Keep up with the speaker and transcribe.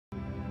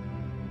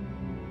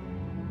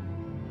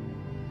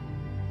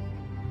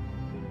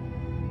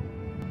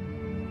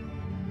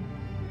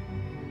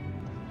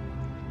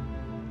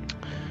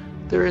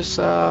there is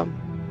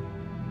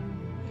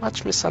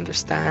much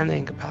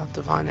misunderstanding about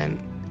divine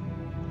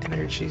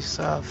energies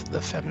of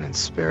the feminine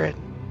spirit.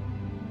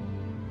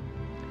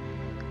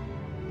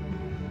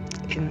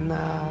 In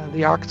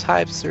the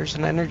archetypes, there's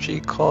an energy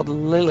called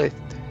Lilith.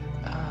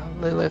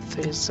 Lilith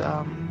is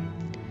an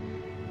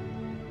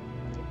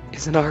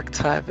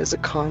archetype, is a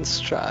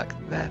construct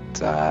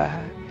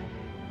that,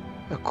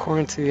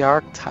 according to the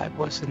archetype,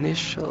 was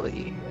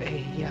initially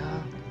a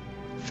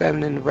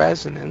feminine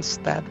resonance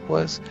that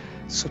was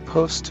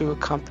supposed to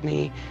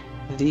accompany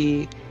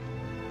the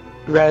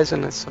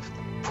resonance of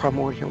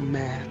primordial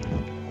man,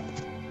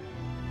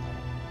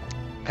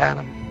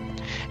 Adam.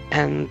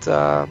 And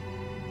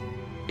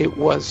it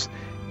was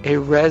a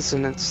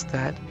resonance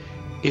that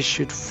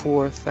issued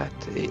forth that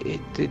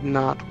it did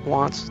not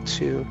want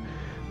to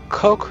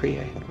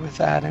co-create with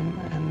Adam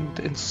and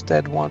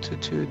instead wanted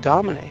to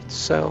dominate.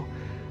 So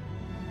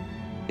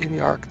in the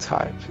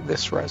archetype,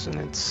 this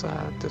resonance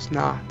does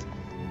not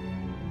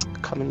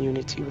come in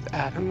unity with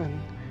Adam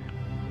and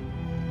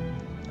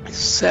is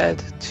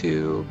said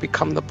to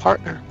become the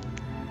partner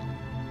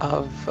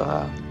of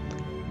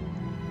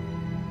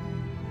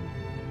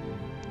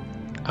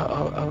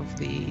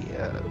the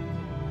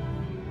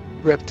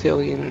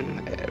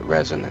reptilian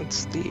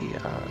resonance, the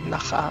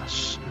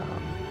Nachash.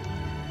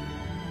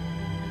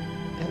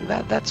 And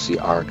that's the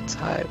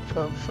archetype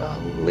of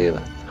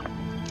Lilith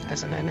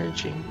as an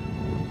energy.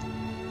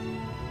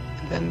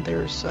 And then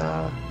there's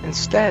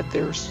instead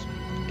there's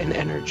an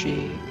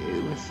energy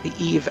with the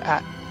Eve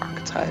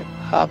archetype,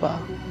 Hava,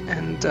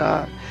 and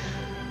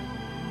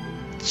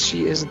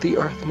she is the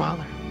Earth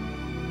Mother.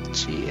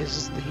 She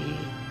is the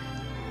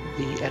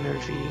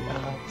energy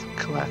of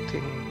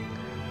collecting,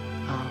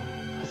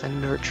 with a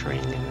nurturing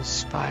and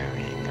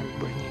inspiring and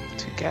bringing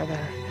together,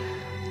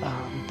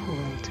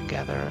 pulling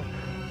together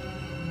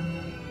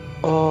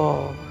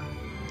all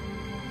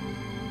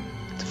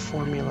to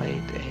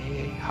formulate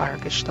a higher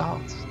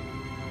gestalt,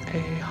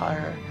 a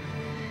higher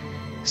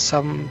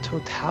sum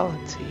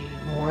totality,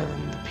 more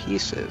than the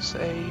pieces,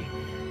 a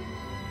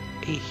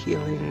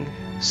healing,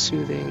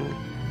 soothing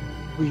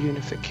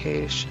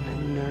reunification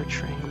and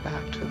nurturing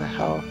back to the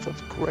health of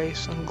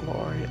grace and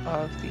glory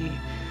of the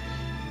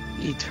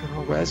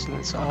eternal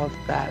resonance of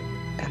that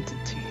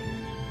entity,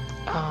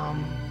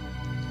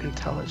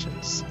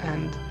 intelligence.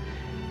 And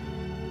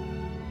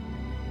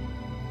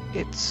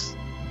it's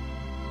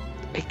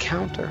a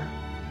counter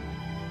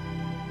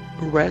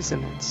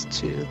resonance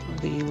to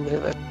the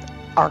Lilith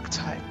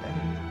archetype,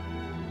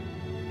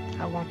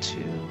 and I want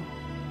to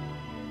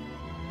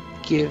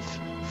give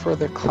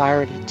further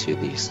clarity to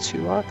these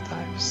two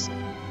archetypes.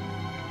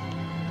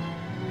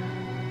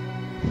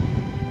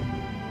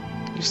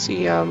 You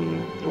see,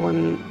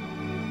 when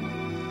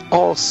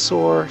all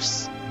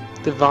source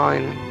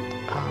divine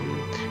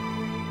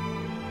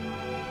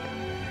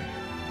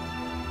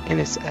in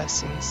its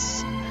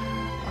essence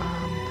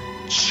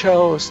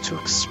chose to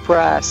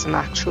express an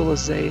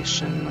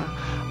actualization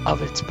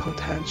of its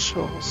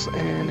potentials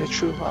in a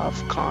true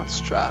love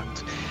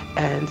construct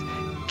and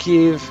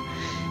give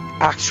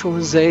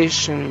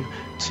actualization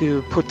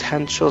to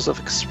potentials of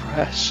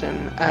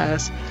expression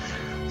as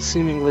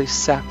seemingly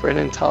separate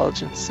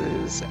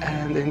intelligences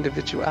and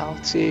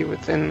individuality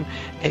within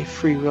a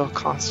free will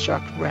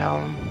construct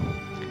realm.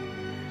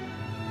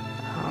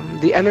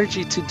 The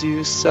energy to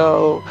do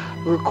so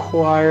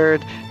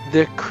required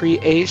the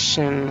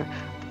creation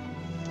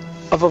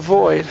of a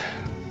void,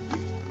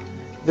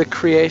 the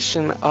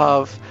creation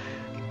of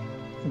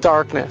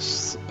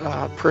darkness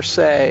per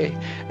se.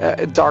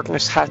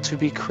 Darkness had to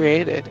be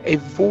created. A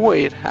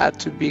void had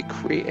to be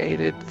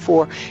created,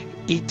 for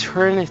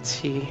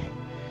eternity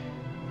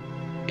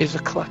is a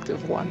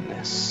collective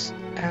oneness.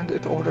 And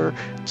in order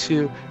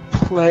to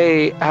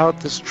play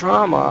out this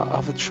drama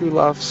of a true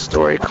love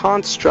story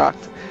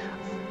construct,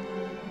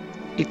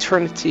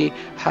 eternity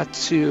had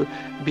to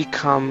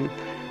become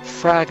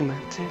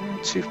fragmented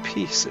into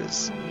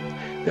pieces.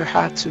 There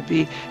had to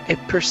be a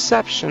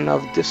perception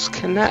of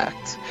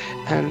disconnect,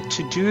 and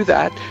to do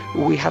that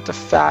we had to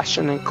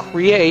fashion and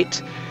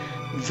create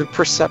the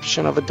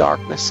perception of a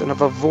darkness and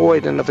of a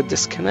void and of a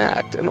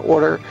disconnect in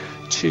order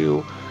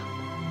to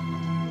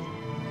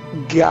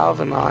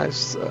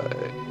galvanize,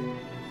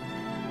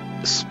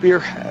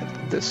 spearhead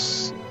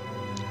this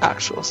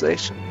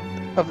actualization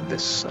of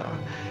this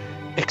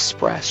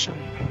expression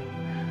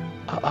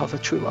of a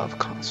true love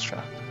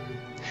construct.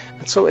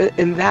 And so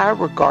in that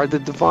regard, the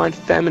divine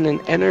feminine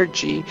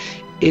energy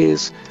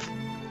is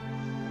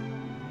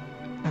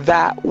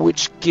that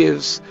which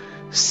gives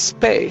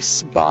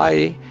space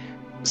by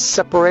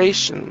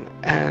separation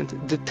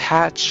and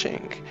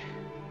detaching,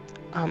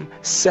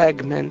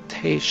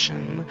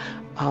 segmentation.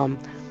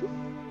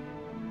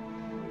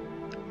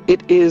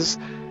 It is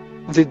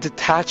the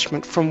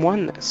detachment from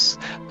oneness.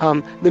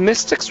 The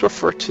mystics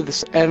refer to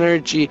this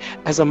energy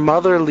as a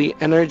motherly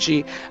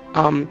energy.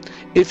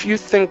 If you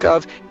think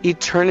of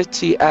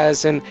eternity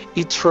as an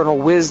eternal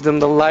wisdom,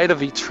 the light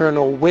of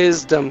eternal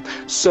wisdom,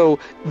 so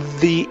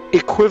the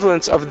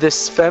equivalence of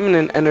this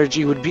feminine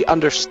energy would be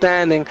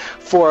understanding,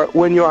 for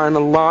when you are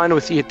in line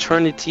with the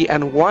eternity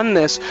and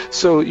oneness,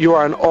 so you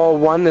are in all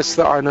oneness,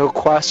 there are no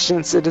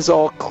questions, it is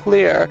all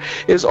clear.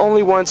 It is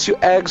only once you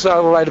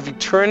exile the light of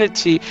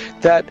eternity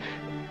that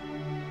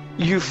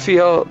you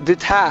feel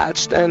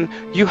detached and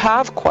you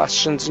have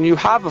questions and you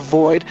have a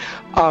void.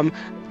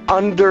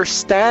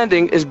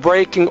 Understanding is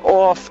breaking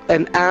off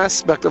an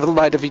aspect of the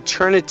light of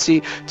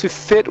eternity to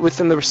fit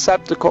within the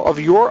receptacle of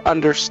your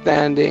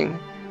understanding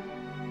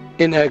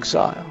in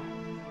exile.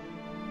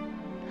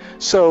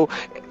 So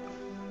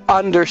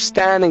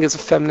understanding is a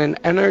feminine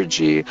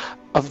energy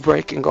of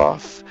breaking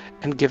off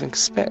and giving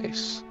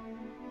space,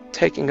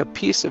 taking a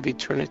piece of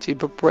eternity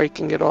but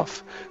breaking it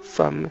off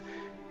from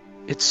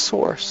its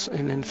source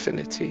in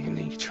infinity, in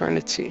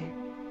eternity.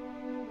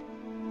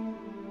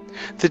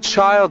 The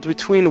child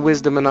between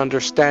wisdom and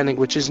understanding,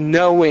 which is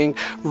knowing,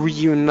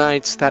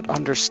 reunites that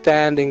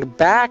understanding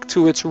back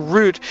to its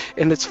root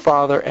in its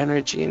father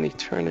energy in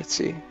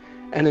eternity,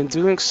 and in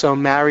doing so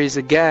marries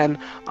again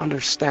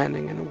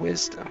understanding and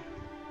wisdom.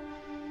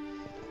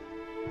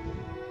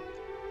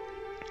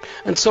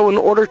 And so in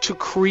order to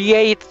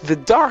create the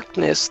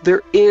darkness,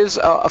 there is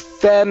a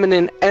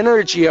feminine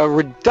energy, a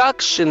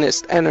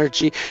reductionist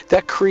energy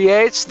that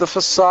creates the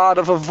facade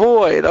of a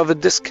void, of a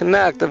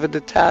disconnect, of a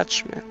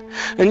detachment.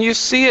 And you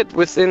see it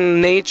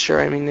within nature.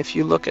 I mean, if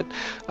you look at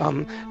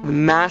the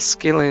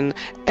masculine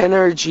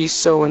energy,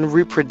 so in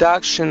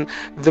reproduction,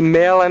 the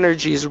male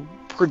energy is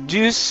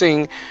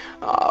producing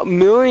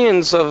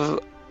millions of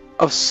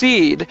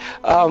seed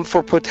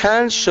for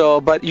potential,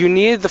 but you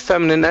need the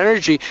feminine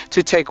energy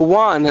to take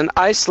one and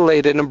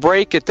isolate it and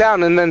break it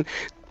down, and then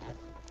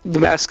the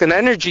masculine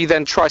energy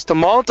then tries to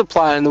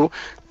multiply, and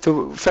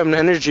the feminine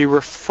energy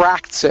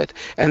refracts it,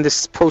 and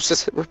this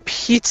process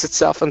repeats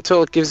itself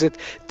until it gives it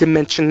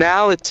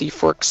dimensionality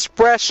for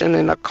expression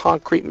in a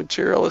concrete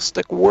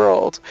materialistic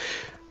world.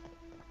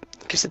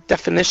 It gives it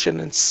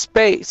definition in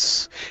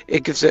space.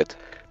 It gives it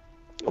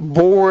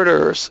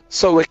borders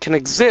so it can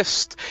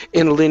exist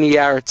in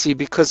linearity,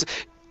 because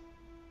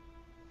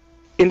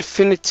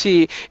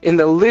infinity in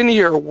the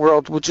linear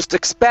world will just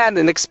expand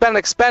and expand and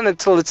expand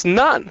until it's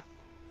none,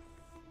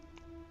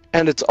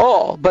 and it's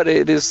all, but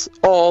it is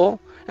all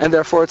and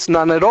therefore it's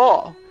none at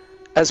all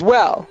as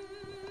well.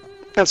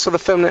 And so the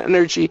feminine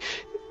energy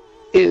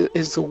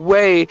is the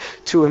way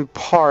to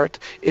impart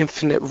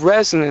infinite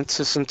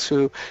resonances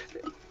into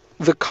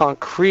the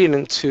concrete,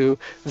 into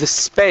the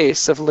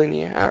space of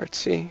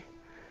linearity,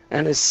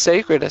 and is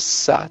sacred as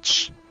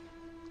such.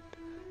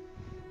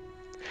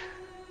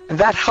 And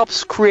that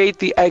helps create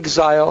the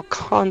exile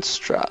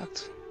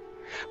construct.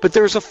 But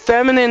there's a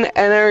feminine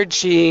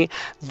energy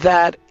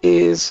that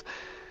is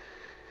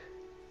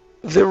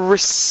the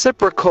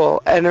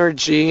reciprocal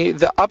energy,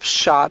 the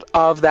upshot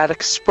of that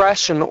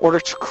expression in order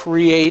to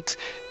create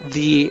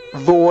the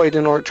void,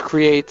 in order to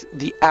create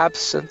the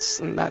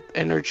absence. And that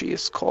energy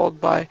is called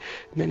by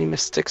many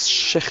mystics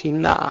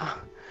Shekhinah.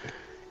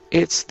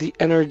 It's the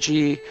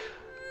energy,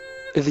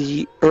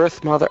 the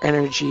Earth Mother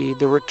energy,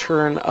 the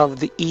return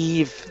of the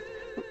Eve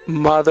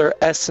Mother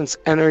Essence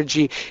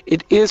energy.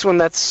 It is when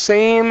that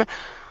same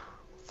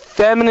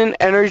feminine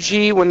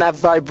energy, when that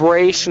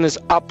vibration is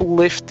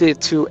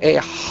uplifted to a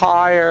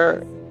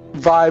higher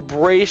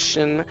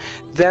vibration,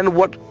 then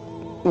what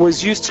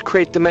was used to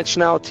create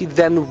dimensionality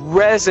then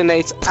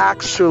resonates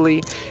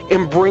actually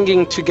in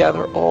bringing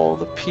together all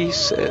the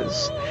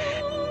pieces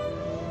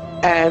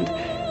and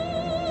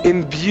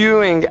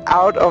imbuing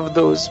out of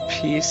those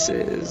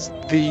pieces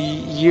the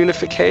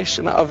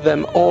unification of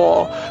them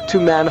all to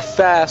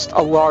manifest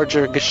a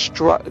larger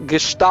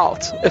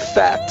gestalt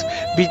effect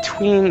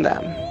between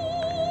them.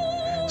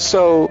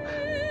 So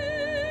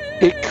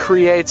it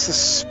creates a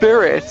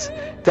spirit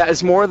that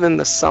is more than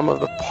the sum of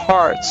the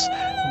parts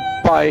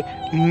by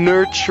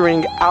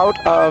nurturing out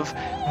of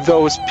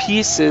those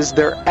pieces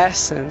their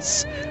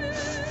essence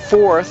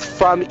forth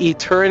from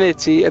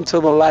eternity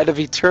until the light of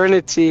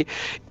eternity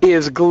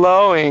is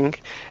glowing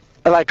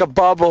like a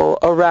bubble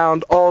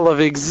around all of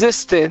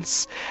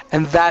existence.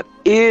 And that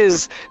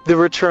is the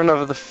return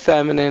of the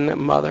feminine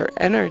mother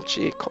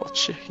energy called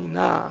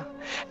Shekhinah.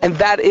 And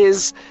that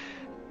is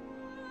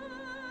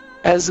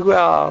as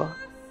well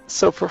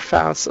so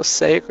profound, so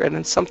sacred,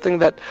 and something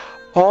that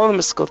all the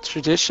mystical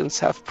traditions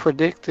have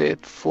predicted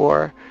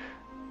for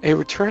a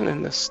return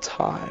in this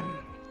time.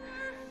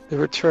 The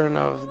return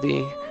of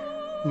the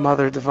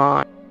Mother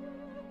Divine.